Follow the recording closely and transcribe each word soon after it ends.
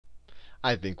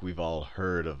I think we've all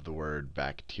heard of the word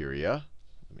bacteria.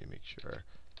 Let me make sure.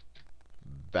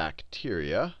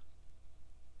 Bacteria.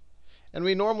 And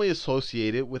we normally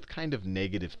associate it with kind of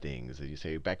negative things. As you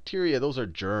say, bacteria, those are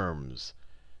germs.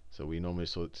 So we normally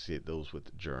associate those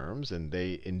with germs, and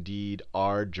they indeed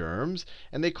are germs,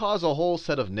 and they cause a whole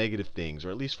set of negative things, or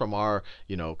at least from our,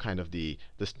 kind of the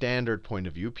standard point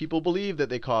of view, people believe that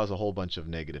they cause a whole bunch of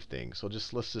negative things. So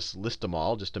let's just list them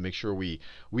all, just to make sure we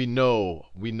know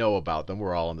about them.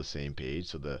 We're all on the same page.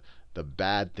 So the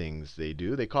bad things they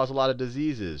do, they cause a lot of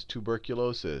diseases: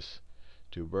 tuberculosis,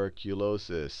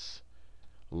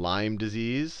 Lyme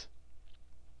disease,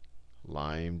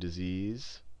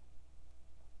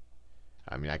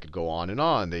 I mean, I could go on and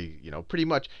on. They, pretty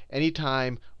much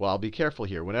anytime, well, I'll be careful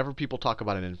here. Whenever people talk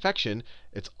about an infection,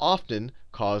 it's often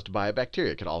caused by a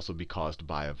bacteria. It could also be caused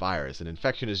by a virus. An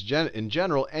infection is, in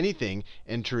general, anything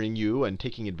entering you and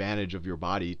taking advantage of your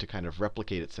body to kind of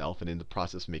replicate itself and in the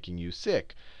process making you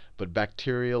sick. But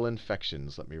bacterial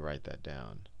infections, let me write that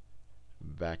down.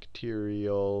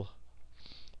 Bacterial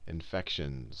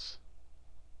infections.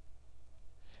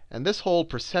 And this whole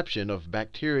perception of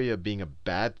bacteria being a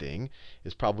bad thing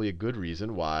is probably a good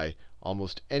reason why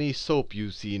almost any soap you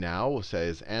see now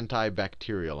says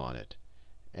antibacterial on it.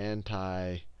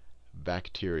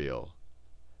 Antibacterial.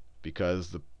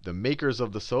 Because the makers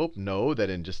of the soap know that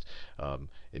in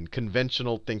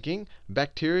conventional thinking,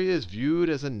 bacteria is viewed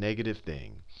as a negative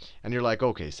thing. And you're like,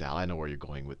 okay, Sal, I know where you're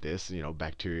going with this.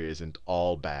 Bacteria isn't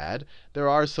all bad. There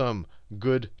are some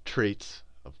good traits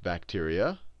of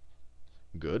bacteria.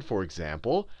 Good. For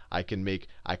example, I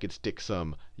could stick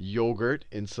some yogurt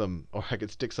in some, or I could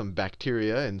stick some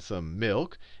bacteria in some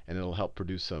milk, and it'll help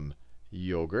produce some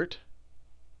yogurt.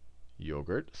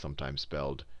 Yogurt, sometimes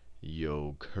spelled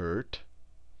yogurt.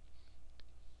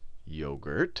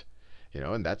 Yogurt.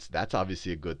 And that's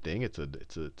obviously a good thing. It's a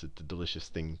delicious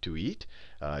thing to eat.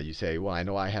 You say, well, I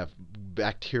know I have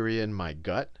bacteria in my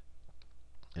gut.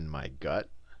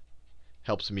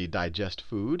 Helps me digest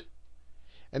food.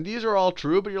 And these are all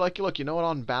true, but you're like, look,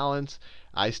 on balance,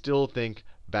 I still think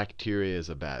bacteria is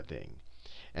a bad thing.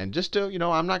 And just to,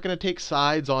 I'm not going to take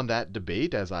sides on that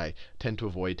debate, as I tend to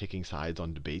avoid taking sides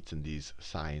on debates in these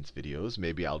science videos.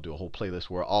 Maybe I'll do a whole playlist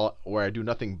where I do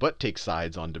nothing but take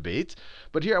sides on debates.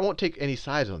 But here I won't take any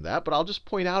sides on that, but I'll just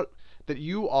point out that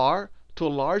you are, to a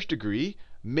large degree,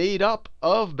 made up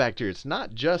of bacteria. It's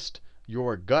not just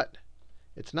your gut.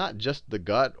 It's not just the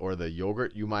gut or the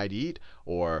yogurt you might eat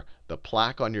or the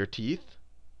plaque on your teeth,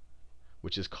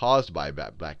 which is caused by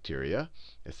bacteria.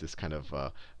 It's this kind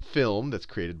of film that's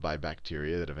created by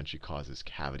bacteria that eventually causes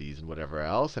cavities and whatever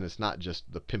else. And it's not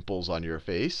just the pimples on your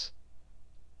face.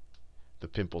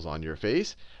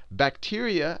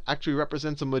 Bacteria actually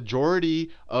represents a majority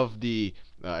of the,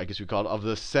 I guess we call it, of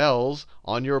the cells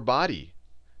on your body.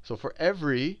 So for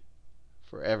every,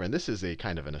 and this is a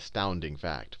kind of an astounding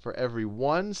fact, for every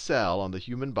one cell on the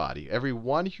human body, every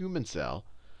one human cell,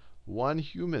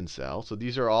 so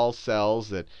these are all cells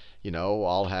that,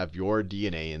 all have your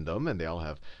DNA in them, and they all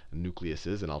have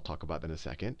nucleuses, and I'll talk about that in a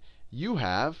second. You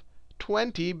have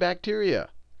 20 bacteria.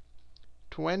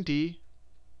 20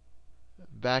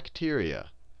 bacteria.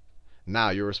 Now,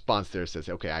 your response there says,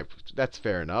 okay, that's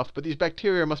fair enough, but these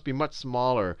bacteria must be much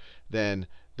smaller than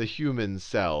the human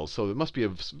cells, so it must be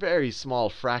a very small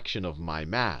fraction of my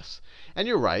mass. And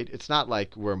you're right, it's not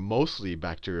like we're mostly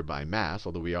bacteria by mass,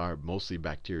 although we are mostly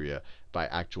bacteria by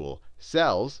actual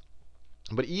cells.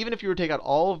 But even if you were to take out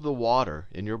all of the water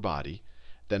in your body,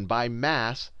 then by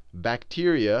mass,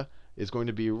 bacteria is going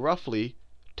to be roughly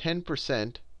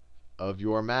 10% of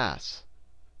your mass.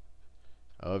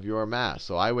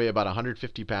 So I weigh about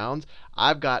 150 pounds.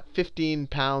 I've got 15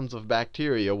 pounds of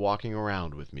bacteria walking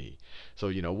around with me. So,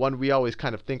 we always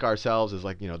kind of think ourselves as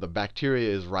like, the bacteria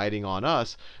is riding on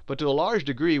us. But to a large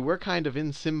degree, we're kind of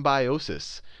in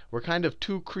symbiosis. We're kind of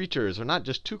two creatures, or not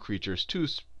just two creatures, two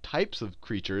types of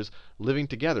creatures living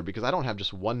together. Because I don't have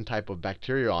just one type of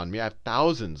bacteria on me. I have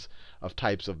thousands of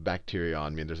types of bacteria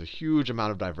on me. And there's a huge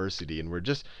amount of diversity. And we're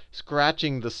just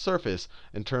scratching the surface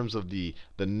in terms of the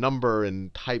number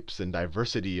and types and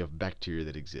diversity of bacteria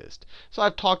that exist. So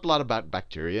I've talked a lot about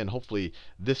bacteria, and hopefully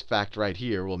this fact right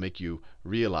here will make you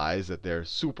realize that they're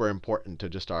super important to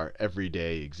just our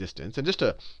everyday existence. And just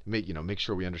to make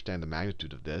sure we understand the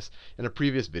magnitude of this, in a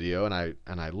previous video, and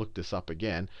I looked this up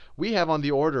again, we have on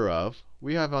the order of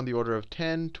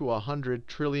 10 to 100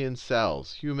 trillion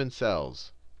cells, human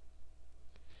cells.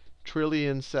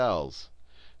 Trillion cells.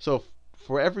 So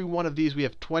for every one of these we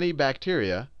have 20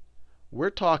 bacteria. We're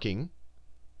talking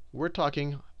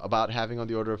about having on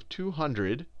the order of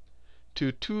 200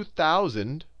 to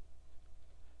 2,000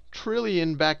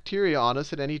 trillion bacteria on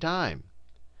us at any time.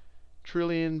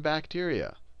 Trillion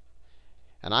bacteria.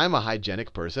 And I'm a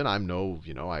hygienic person. I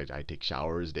take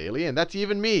showers daily, and that's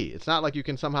even me. It's not like you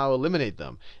can somehow eliminate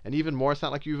them. And even more, it's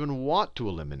not like you even want to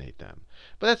eliminate them.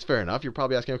 But that's fair enough. You're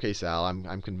probably asking, okay, Sal,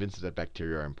 I'm convinced that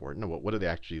bacteria are important. What do they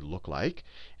actually look like?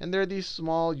 And they're these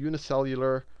small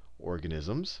unicellular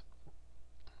organisms.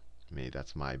 Maybe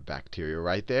that's my bacteria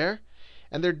right there.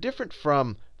 And they're different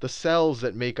from the cells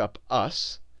that make up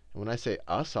us. And when I say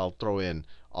us, I'll throw in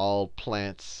all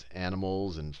plants,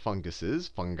 animals, and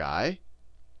fungi.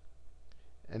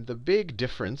 And the big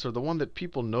difference, or the one that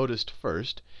people noticed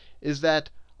first, is that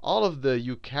all of the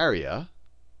eukarya,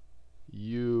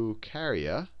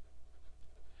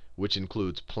 which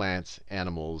includes plants,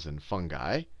 animals, and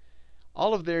fungi,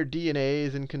 all of their DNA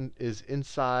is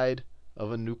inside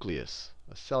of a nucleus,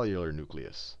 a cellular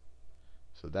nucleus.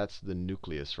 So that's the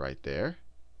nucleus right there.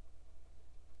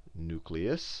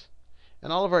 Nucleus.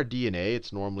 And all of our DNA,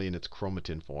 it's normally in its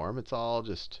chromatin form. It's all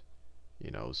just,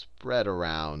 spread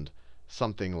around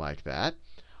something like that.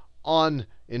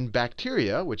 In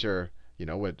bacteria, which are,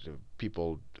 what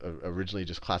people originally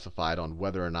just classified on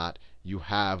whether or not you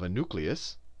have a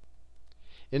nucleus.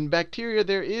 In bacteria,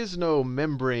 there is no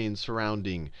membrane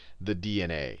surrounding the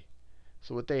DNA.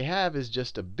 So what they have is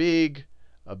just a big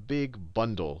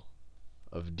bundle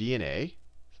of DNA.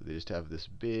 So they just have this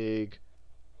big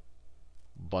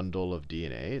bundle of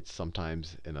DNA. It's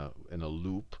sometimes in a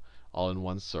loop, all in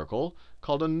one circle,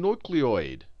 called a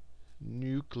nucleoid.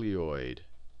 Nucleoid.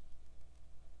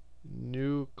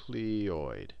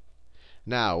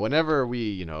 Now, whenever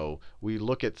we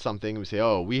look at something, we say,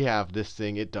 oh, we have this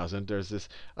thing, it doesn't. There's this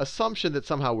assumption that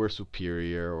somehow we're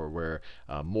superior or we're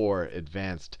more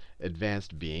advanced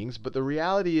beings. But the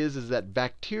reality is that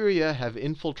bacteria have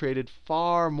infiltrated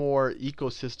far more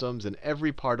ecosystems in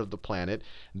every part of the planet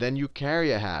than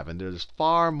eukarya have. And there's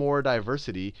far more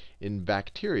diversity in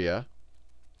bacteria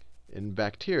than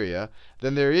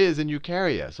there is in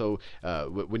eukarya. So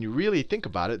when you really think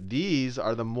about it, these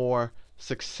are the more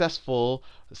successful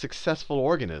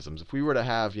organisms. If we were to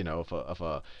have, if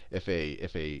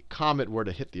a comet were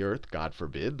to hit the Earth, God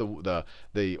forbid,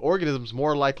 the organisms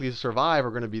more likely to survive are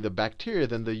going to be the bacteria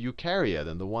than the eukarya,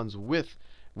 than the ones with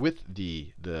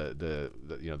the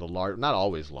large, not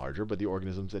always larger, but the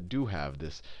organisms that do have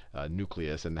this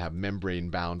nucleus and have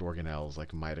membrane-bound organelles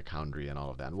like mitochondria and all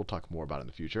of that. And we'll talk more about it in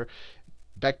the future.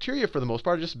 Bacteria, for the most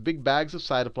part, are just big bags of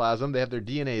cytoplasm. They have their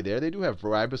DNA there. They do have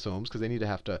ribosomes because they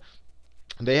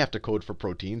have to code for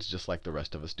proteins just like the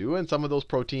rest of us do. And some of those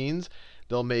proteins,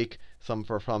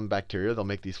 from bacteria, they'll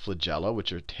make these flagella,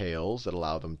 which are tails that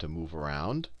allow them to move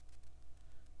around.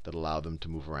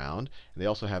 And they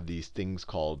also have these things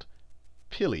called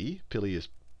pili. Pili is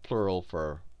plural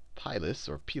for pilus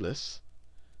or pilus.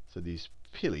 So these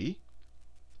pili.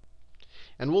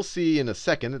 And we'll see in a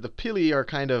second that the pili are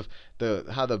kind of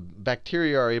how the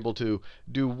bacteria are able to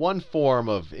do one form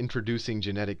of introducing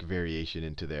genetic variation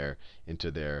into their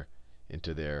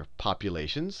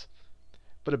populations.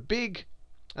 But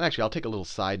and actually, I'll take a little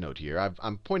side note here.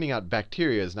 I'm pointing out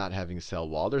bacteria as not having a cell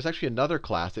wall. There's actually another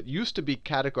class that used to be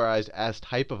categorized as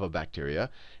type of a bacteria,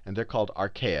 and they're called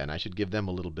archaea. And I should give them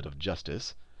a little bit of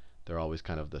justice. They're always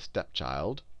kind of the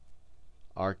stepchild.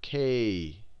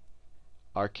 Archaea.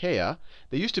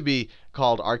 They used to be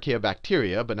called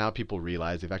Archaeobacteria, but now people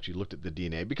realize they've actually looked at the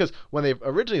DNA. Because when they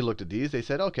originally looked at these, they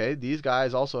said, okay, these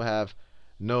guys also have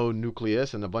no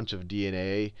nucleus and a bunch of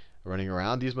DNA running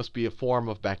around. These must be a form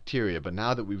of bacteria. But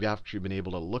now that we've actually been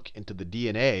able to look into the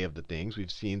DNA of the things, we've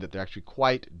seen that they're actually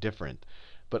quite different.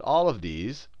 But all of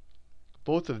these,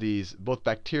 both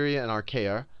bacteria and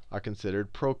archaea, are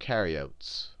considered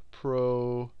prokaryotes.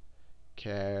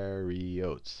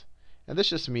 Prokaryotes. And this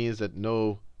just means that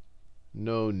no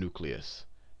nucleus.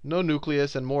 No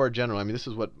nucleus, and more generally, this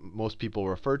is what most people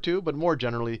refer to, but more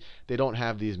generally, they don't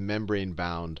have these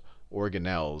membrane-bound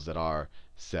organelles that our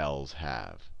cells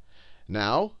have.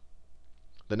 Now,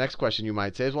 the next question you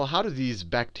might say is, well, how do these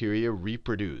bacteria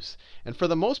reproduce? And for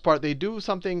the most part, they do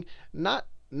something not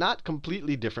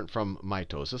completely different from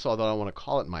mitosis, although I don't want to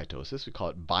call it mitosis. We call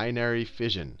it binary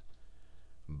fission.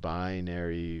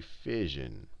 Binary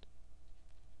fission.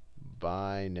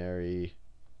 Binary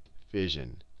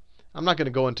fission. I'm not going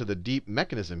to go into the deep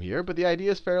mechanism here, but the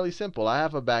idea is fairly simple. I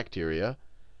have a bacteria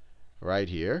right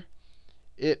here.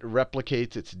 It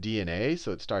replicates its DNA,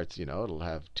 so it starts, it'll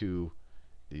have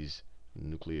these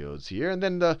nucleodes here, and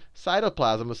then the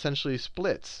cytoplasm essentially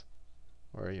splits.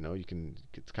 Or,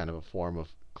 it's kind of a form of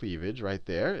cleavage right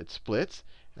there. It splits,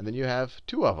 and then you have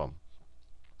two of them.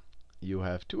 You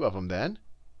have two of them then.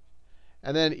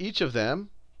 And then each of them,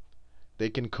 They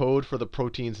can code for the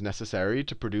proteins necessary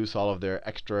to produce all of their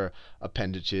extra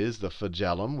appendages, the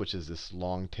flagellum, which is this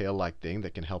long tail-like thing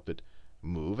that can help it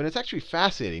move. And it's actually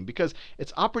fascinating because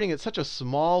it's operating at such a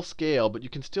small scale, but you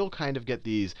can still kind of get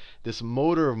this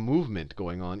motor movement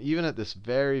going on, even at this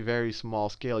very, very small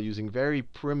scale, using very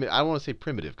primitive, I don't want to say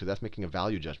primitive because that's making a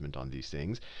value judgment on these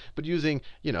things, but using,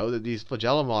 these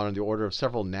flagellum are on the order of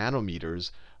several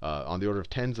nanometers, on the order of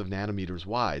tens of nanometers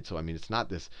wide. So, I mean, it's not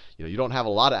this, you don't have a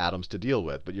lot of atoms to deal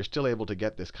with, but you're still able to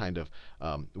get this kind of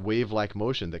wave-like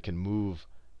motion that can move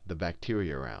the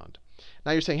bacteria around.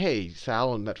 Now you're saying, hey,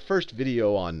 Sal, in that first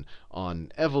video on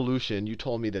evolution, you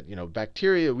told me that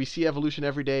bacteria, we see evolution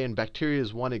every day, and bacteria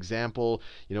is one example.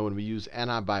 When we use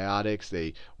antibiotics,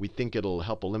 we think it'll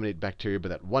help eliminate bacteria, but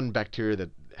that one bacteria that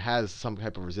has some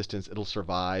type of resistance, it'll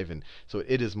survive, and so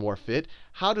it is more fit.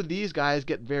 How do these guys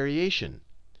get variation?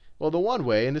 Well, the one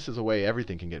way, and this is a way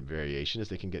everything can get variation, is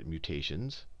they can get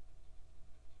mutations.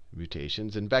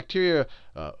 And bacteria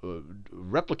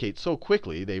replicate so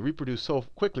quickly, they reproduce so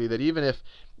quickly that even if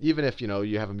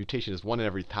you have a mutation is 1 in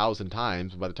every 1,000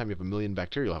 times, by the time you have 1,000,000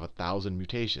 bacteria, you'll have 1,000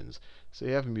 mutations. So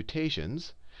you have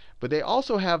mutations, but they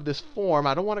also have this form.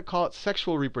 I don't want to call it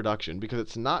sexual reproduction because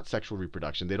it's not sexual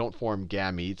reproduction. They don't form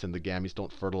gametes, and the gametes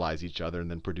don't fertilize each other and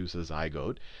then produce a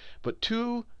zygote. But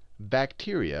two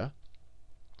bacteria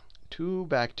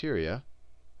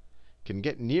can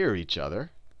get near each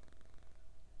other,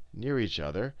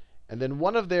 and then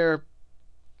one of their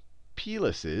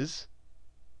peleases,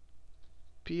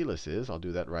 I'll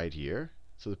do that right here.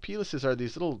 So the peleases are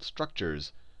these little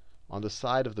structures on the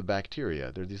side of the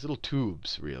bacteria. They're these little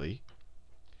tubes, really.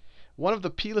 One of the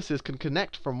peleases can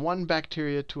connect from one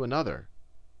bacteria to another.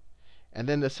 And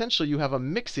then essentially you have a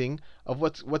mixing of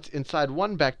what's inside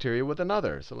one bacteria with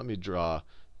another. So let me draw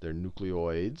their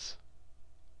nucleoids.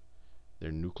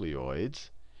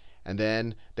 And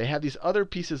then they have these other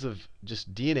pieces of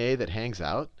just DNA that hangs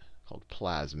out, called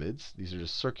plasmids. These are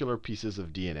just circular pieces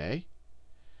of DNA.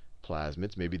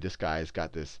 Plasmids. Maybe this guy's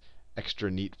got this extra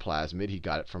neat plasmid. He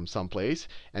got it from someplace,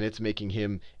 and it's making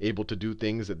him able to do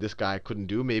things that this guy couldn't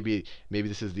do. Maybe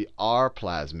this is the R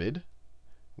plasmid,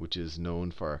 which is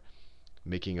known for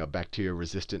making a bacteria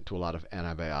resistant to a lot of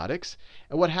antibiotics.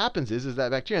 And what happens is that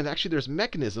bacteria, and actually there's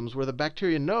mechanisms where the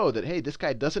bacteria know that, hey, this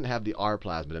guy doesn't have the R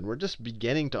plasmid, and we're just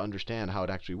beginning to understand how it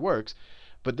actually works.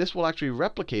 But this will actually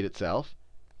replicate itself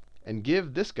and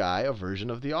give this guy a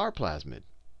version of the R plasmid.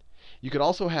 You could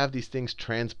also have these things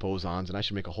transposons, and I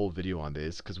should make a whole video on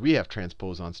this because we have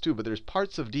transposons too, but there's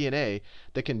parts of DNA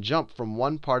that can jump from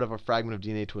one part of a fragment of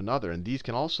DNA to another, and these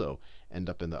can also end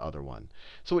up in the other one.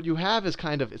 So what you have is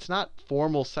kind of, it's not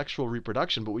formal sexual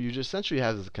reproduction, but what you just essentially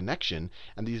have is a connection,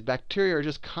 and these bacteria are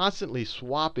just constantly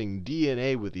swapping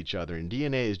DNA with each other, and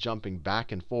DNA is jumping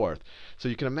back and forth. So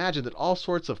you can imagine that all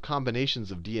sorts of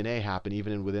combinations of DNA happen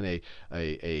even within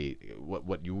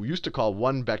what you used to call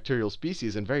one bacterial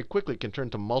species, and very quickly can turn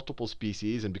to multiple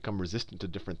species and become resistant to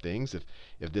different things.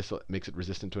 If this makes it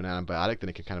resistant to an antibiotic, then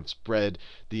it can kind of spread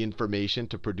the information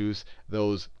to produce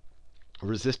those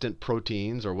resistant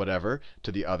proteins or whatever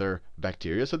to the other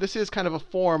bacteria. So this is kind of a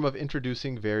form of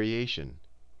introducing variation.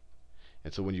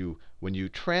 And so when you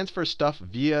transfer stuff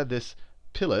via this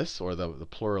pilus, or the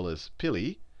plural is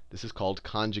pili, this is called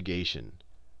conjugation,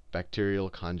 bacterial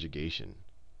conjugation.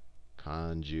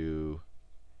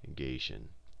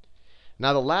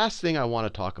 Now the last thing I want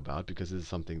to talk about, because this is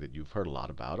something that you've heard a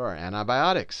lot about, are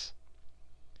antibiotics.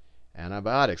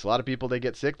 Antibiotics. A lot of people, they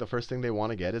get sick, the first thing they want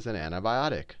to get is an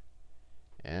antibiotic.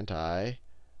 Antibiotic.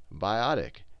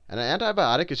 And an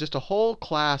antibiotic is just a whole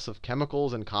class of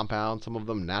chemicals and compounds, some of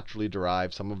them naturally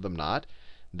derived, some of them not,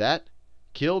 that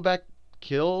kill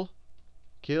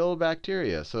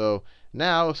bacteria. So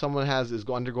now if someone is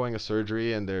undergoing a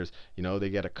surgery and they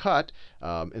get a cut,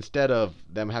 instead of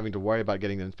them having to worry about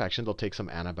getting an infection, they'll take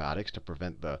some antibiotics to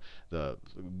prevent the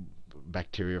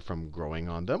bacteria from growing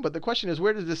on them. But the question is,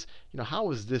 where does this,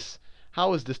 how is this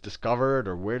discovered,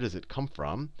 or where does it come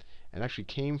from? It actually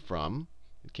came from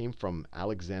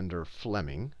Alexander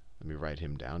Fleming. Let me write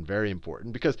him down. Very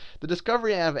important, because the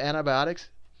discovery of antibiotics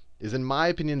is, in my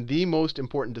opinion, the most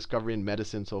important discovery in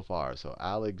medicine so far. So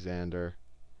Alexander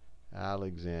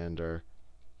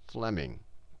Fleming.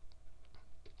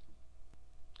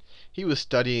 He was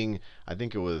studying, I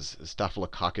think it was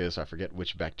Staphylococcus, I forget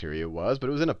which bacteria it was, but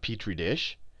it was in a petri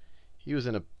dish. He was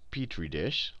in a petri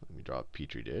dish. Let me draw a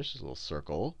petri dish, this little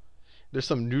circle. There's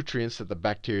some nutrients that the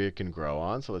bacteria can grow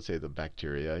on. So let's say the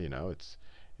bacteria,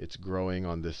 it's growing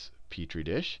on this petri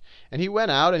dish. And he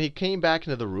went out and he came back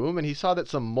into the room and he saw that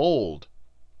some mold,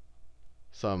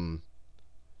 some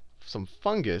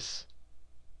fungus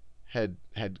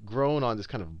had grown on this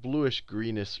kind of bluish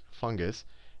greenish fungus,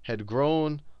 had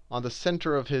grown on the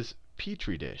center of his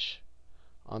petri dish.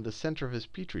 On the center of his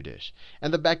petri dish.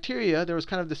 And the bacteria, there was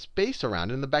kind of this space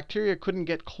around it, and the bacteria couldn't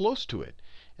get close to it.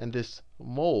 And this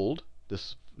mold,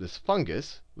 this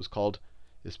fungus, was called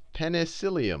this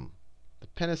penicillium. The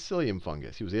penicillium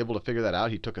fungus. He was able to figure that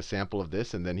out. He took a sample of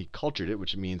this and then he cultured it,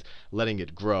 which means letting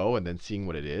it grow and then seeing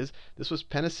what it is. This was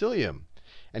penicillium.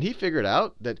 And he figured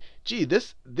out that, gee,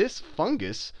 this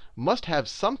fungus must have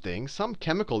something, some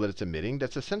chemical that it's emitting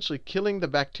that's essentially killing the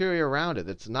bacteria around it,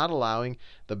 that's not allowing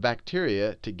the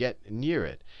bacteria to get near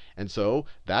it. And so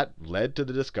that led to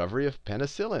the discovery of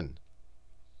penicillin.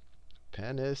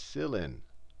 Penicillin.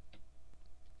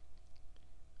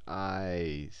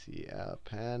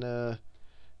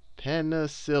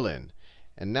 Penicillin.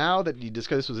 And now that you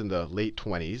discuss, this was in the late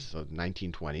 20s, so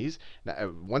 1920s.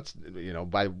 Now, once,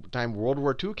 by the time World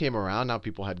War II came around, now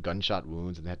people had gunshot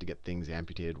wounds and they had to get things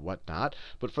amputated, whatnot.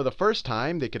 But for the first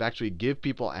time, they could actually give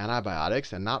people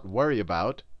antibiotics and not worry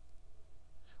about,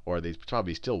 or they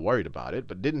probably still worried about it,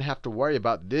 but didn't have to worry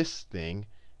about this thing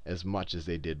as much as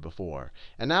they did before.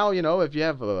 And now, if you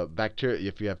have a bacteria,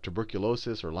 if you have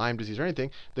tuberculosis or Lyme disease or anything,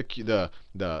 the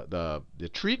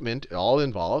treatment all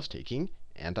involves taking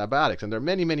antibiotics. And there are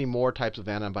many, many more types of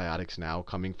antibiotics now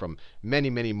coming from many,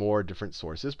 many more different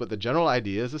sources. But the general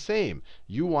idea is the same.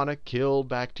 You want to kill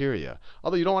bacteria.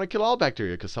 Although you don't want to kill all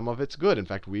bacteria because some of it's good. In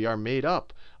fact, we are made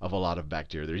up of a lot of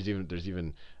bacteria. There's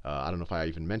even I don't know if I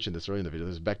even mentioned this earlier in the video.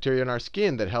 There's bacteria in our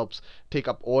skin that helps take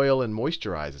up oil and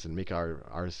moisturize us and make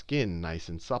our skin nice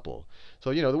and supple.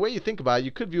 So, the way you think about it,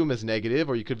 you could view them as negative,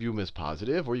 or you could view them as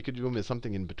positive, or you could view them as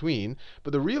something in between.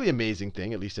 But the really amazing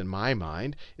thing, at least in my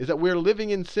mind, is that we're living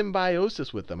in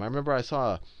symbiosis with them. I remember I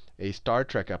saw a Star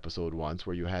Trek episode once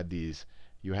where you had these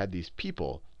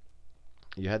people.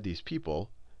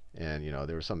 And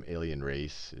there was some alien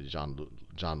race.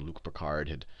 Jean-Luc Picard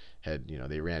had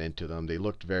they ran into them. They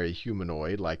looked very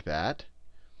humanoid like that.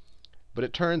 But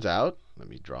it turns out, let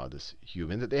me draw this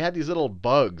human, that they had these little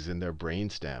bugs in their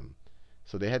brainstem.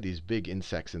 So they had these big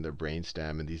insects in their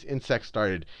brainstem, and these insects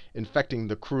started infecting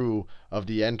the crew of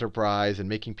the Enterprise and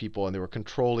making people, and they were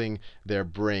controlling their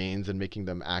brains and making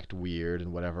them act weird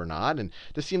and whatever not. And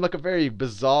this seemed like a very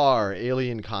bizarre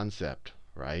alien concept,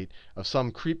 right? Of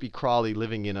some creepy crawly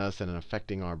living in us and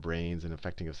affecting our brains and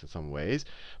affecting us in some ways.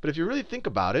 But if you really think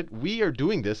about it, we are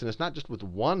doing this, and it's not just with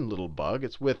one little bug.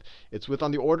 It's with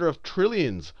on the order of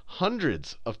trillions,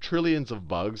 hundreds of trillions of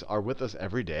bugs are with us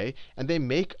every day, and they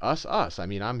make us us. I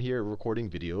mean, I'm here recording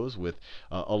videos with,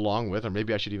 along with, or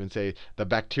maybe I should even say, the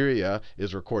bacteria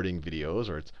is recording videos,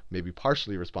 or it's maybe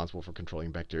partially responsible for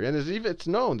controlling bacteria. And it's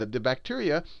known that the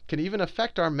bacteria can even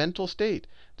affect our mental state.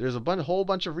 There's a whole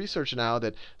bunch of research now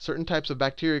that certain types of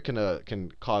bacteria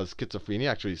can cause schizophrenia.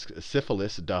 Actually,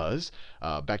 syphilis does.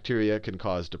 Bacteria can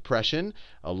cause depression,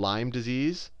 Lyme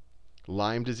disease.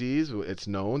 Lyme disease, it's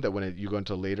known that when you go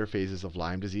into later phases of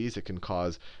Lyme disease, it can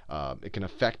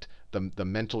affect the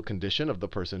mental condition of the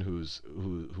person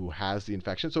who has the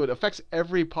infection. So it affects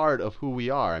every part of who we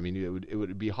are. I mean, it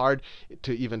would be hard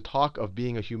to even talk of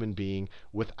being a human being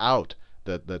without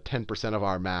the 10% of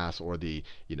our mass, or the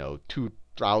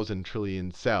 2,000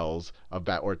 trillion cells of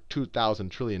or 2,000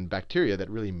 trillion bacteria that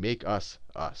really make us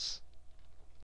us.